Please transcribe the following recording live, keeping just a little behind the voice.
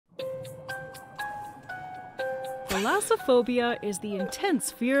Thalassophobia is the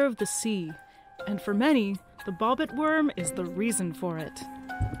intense fear of the sea, and for many, the bobbit worm is the reason for it.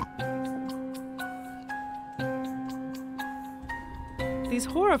 These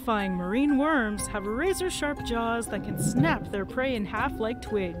horrifying marine worms have razor-sharp jaws that can snap their prey in half like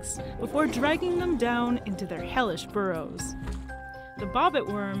twigs before dragging them down into their hellish burrows. The bobbit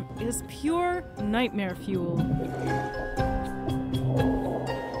worm is pure nightmare fuel.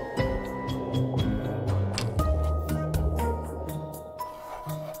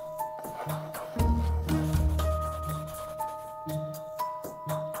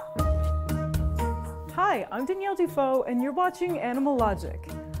 Hi, I'm Danielle Dufault, and you're watching Animalogic.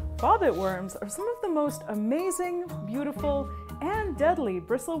 Bobbit worms are some of the most amazing, beautiful, and deadly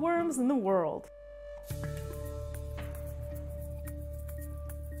bristleworms in the world.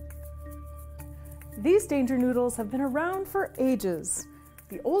 These danger noodles have been around for ages.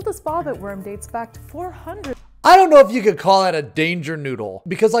 The oldest bobbit worm dates back to 400. I don't know if you could call that a danger noodle,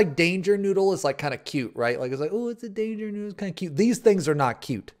 because like danger noodle is like kind of cute, right? Like it's like, oh, it's a danger noodle, it's kind of cute. These things are not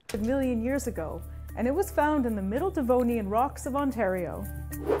cute. A million years ago, and it was found in the Middle Devonian rocks of Ontario.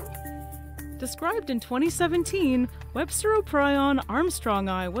 Described in 2017, Websteroprion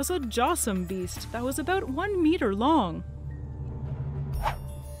armstrongi was a jawsome beast that was about 1 meter long.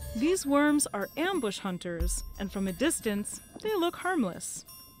 These worms are ambush hunters, and from a distance, they look harmless.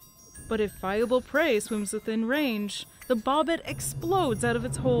 But if viable prey swims within range, the bobbit explodes out of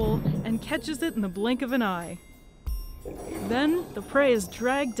its hole and catches it in the blink of an eye. Then, the prey is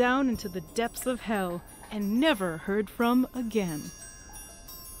dragged down into the depths of hell and never heard from again.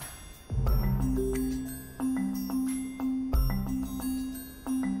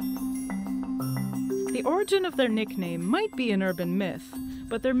 The origin of their nickname might be an urban myth,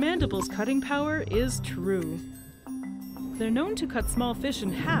 but their mandible's cutting power is true. They're known to cut small fish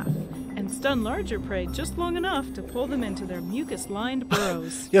in half and stun larger prey just long enough to pull them into their mucus-lined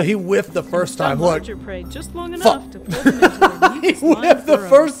burrows. Yeah, he whiffed the first time. Look. Larger prey just long enough to pull them into their mucus-lined He whiffed the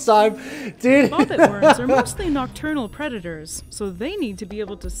first time, dude. Bobbit worms are mostly nocturnal predators, so they need to be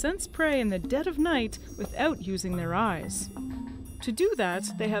able to sense prey in the dead of night without using their eyes. To do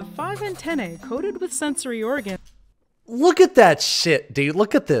that, they have 5 antennae coated with sensory organs. Look at that shit, dude.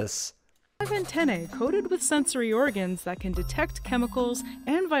 Look at this. 5 antennae coated with sensory organs that can detect chemicals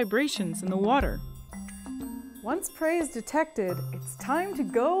and vibrations in the water. Once prey is detected, it's time to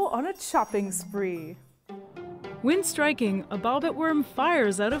go on a chopping spree. When striking, a bobbit worm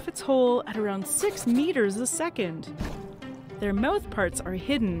fires out of its hole at around 6 meters a second. Their mouth parts are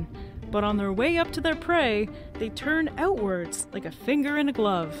hidden, but on their way up to their prey, they turn outwards like a finger in a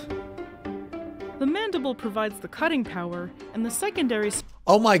glove. The mandible provides the cutting power, and the secondary...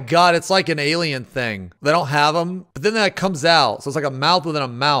 Oh my god, it's like an alien thing. They don't have them, but then that comes out, so it's like a mouth within a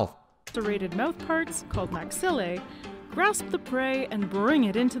mouth. Serrated mouth parts, called maxillae, grasp the prey and bring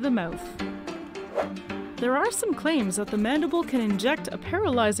it into the mouth. There are some claims that the mandible can inject a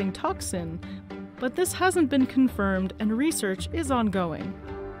paralyzing toxin, but this hasn't been confirmed and research is ongoing.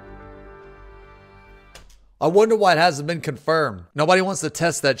 I wonder why it hasn't been confirmed. Nobody wants to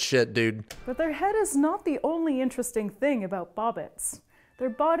test that shit, dude. But their head is not the only interesting thing about bobbits.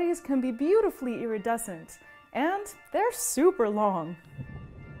 Their bodies can be beautifully iridescent, and they're super long.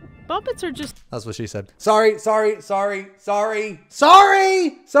 Bobbits are just... That's what she said. Sorry. About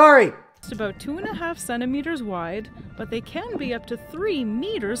 2.5 centimeters wide, but they can be up to 3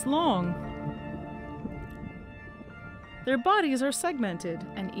 meters long. Their bodies are segmented,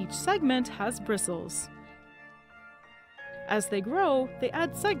 and each segment has bristles. As they grow, they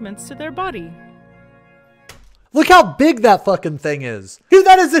add segments to their body. Look how big that fucking thing is. Dude,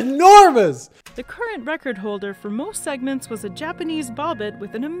 that is enormous. The current record holder for most segments was a Japanese bobbit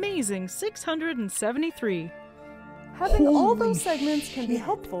with an amazing 673. Having all those segments can be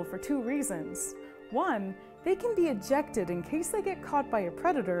helpful for 2 reasons. 1, they can be ejected in case they get caught by a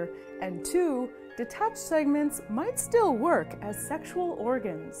predator, and 2, detached segments might still work as sexual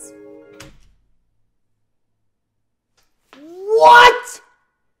organs. What?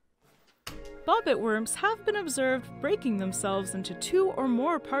 Bobbit worms have been observed breaking themselves into 2 or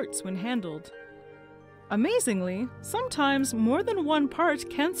more parts when handled. Amazingly, sometimes more than one part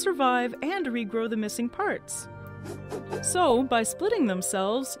can survive and regrow the missing parts. So, by splitting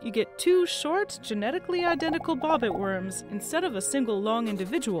themselves, you get 2 short, genetically identical bobbit worms instead of a single long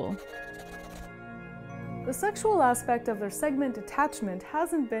individual. The sexual aspect of their segment detachment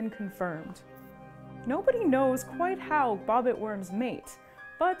hasn't been confirmed. Nobody knows quite how bobbit worms mate,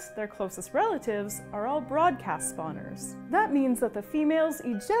 but their closest relatives are all broadcast spawners. That means that the females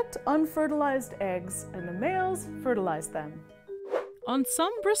eject unfertilized eggs and the males fertilize them. On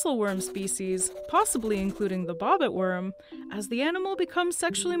some bristleworm species, possibly including the bobbit worm, as the animal becomes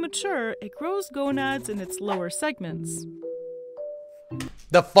sexually mature, it grows gonads in its lower segments.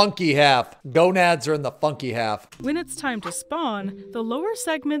 The funky half. Gonads are in the funky half. When it's time to spawn, the lower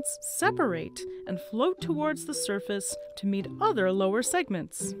segments separate and float towards the surface to meet other lower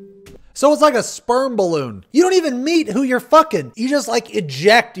segments. So it's like a sperm balloon. You don't even meet who you're fucking. You just like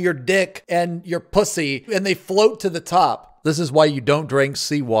eject your dick and your pussy and they float to the top. This is why you don't drink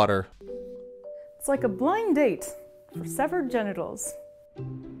seawater. It's like a blind date for severed genitals.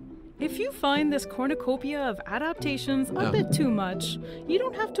 If you find this cornucopia of adaptations a bit too much, you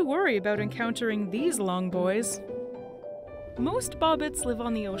don't have to worry about encountering these long boys. Most bobbits live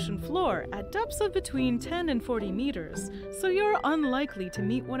on the ocean floor at depths of between 10 and 40 meters, so you're unlikely to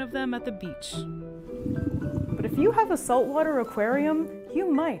meet one of them at the beach. But if you have a saltwater aquarium,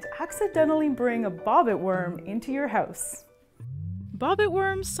 you might accidentally bring a bobbit worm into your house. Bobbit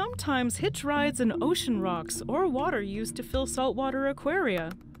worms sometimes hitch rides in ocean rocks or water used to fill saltwater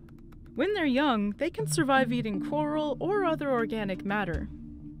aquaria. When they're young, they can survive eating coral or other organic matter.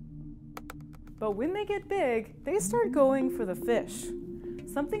 But when they get big, they start going for the fish.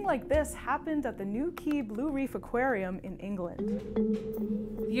 Something like this happened at the New Quay Blue Reef Aquarium in England.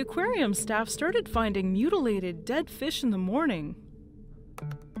 The aquarium staff started finding mutilated dead fish in the morning.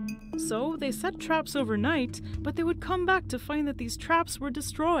 So they set traps overnight, but they would come back to find that these traps were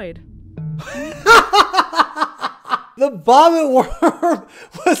destroyed. The bobbit worm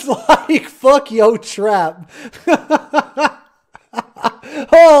was like, fuck yo trap.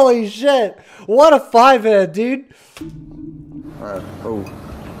 Holy shit. What a five-head, dude. Oh.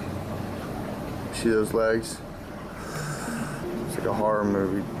 See those legs? It's like a horror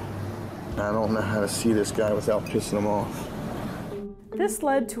movie. I don't know how to see this guy without pissing him off. This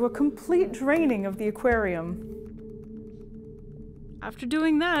led to a complete draining of the aquarium. After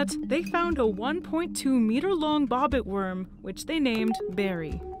doing that, they found a 1.2 meter long bobbit worm, which they named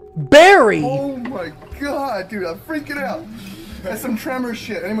Barry. Barry? Oh my god, dude, I'm freaking out. That's some Tremor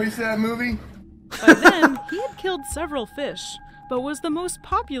shit. Anybody see that movie? By then, he had killed several fish, but was the most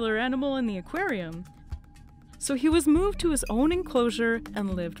popular animal in the aquarium. So he was moved to his own enclosure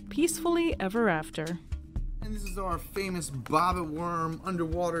and lived peacefully ever after. And this is our famous bobbit worm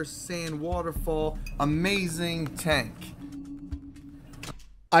underwater sand waterfall amazing tank.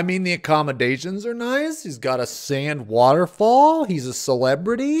 I mean, the accommodations are nice. He's got a sand waterfall. He's a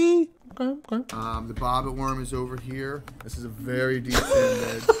celebrity. Okay. The bobbit worm is over here. This is a very deep sand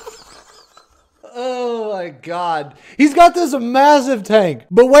bed. Oh my god. He's got this massive tank.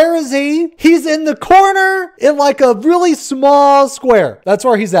 But where is he? He's in the corner in like a really small square. That's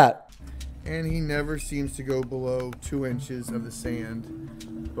where he's at. And he never seems to go below 2 inches of the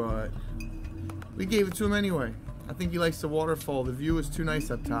sand. But we gave it to him anyway. I think he likes the waterfall. The view is too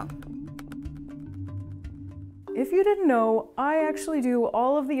nice up top. If you didn't know, I actually do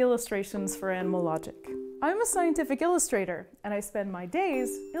all of the illustrations for Animalogic. I'm a scientific illustrator, and I spend my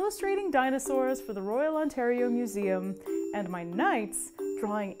days illustrating dinosaurs for the Royal Ontario Museum, and my nights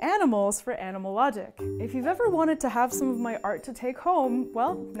drawing animals for Animalogic. If you've ever wanted to have some of my art to take home,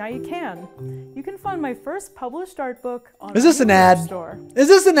 well, now you can. You can find my first published art book on Is this an ad? Store. Is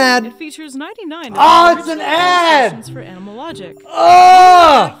this an ad? It features 99 Oh, it's an ad! illustrations for Animalogic.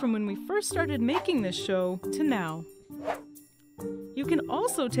 Oh! From when we first started making this show to now. You can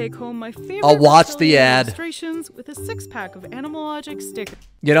also take home my favorite I'll watch the reptilian ad. illustrations with a 6-pack of Animalogic stickers.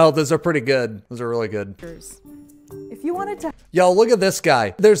 You know, those are pretty good. Those are really good. If you wanted to Yo, look at this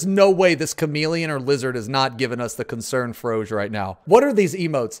guy. There's no way this chameleon or lizard is not giving us the concern froge right now. What are these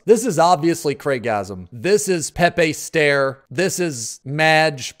emotes? This is obviously Craigasm. This is Pepe Stare. This is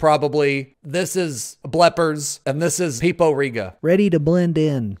Madge, probably. This is Bleppers. And this is Peepo Riga. Ready to blend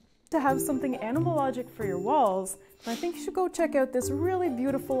in. have something Animalogic for your walls, I think you should go check out this really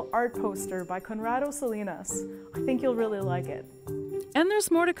beautiful art poster by Conrado Salinas. I think you'll really like it. And there's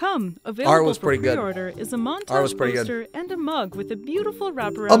more to come. Available Art was for pretty good. pre-order is a Art was montage pretty good. poster and a mug with a beautiful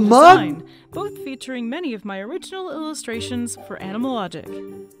wraparound A mug? design, both featuring many of my original illustrations for Animalogic.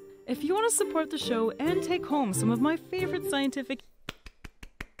 If you want to support the show and take home some of my favorite scientific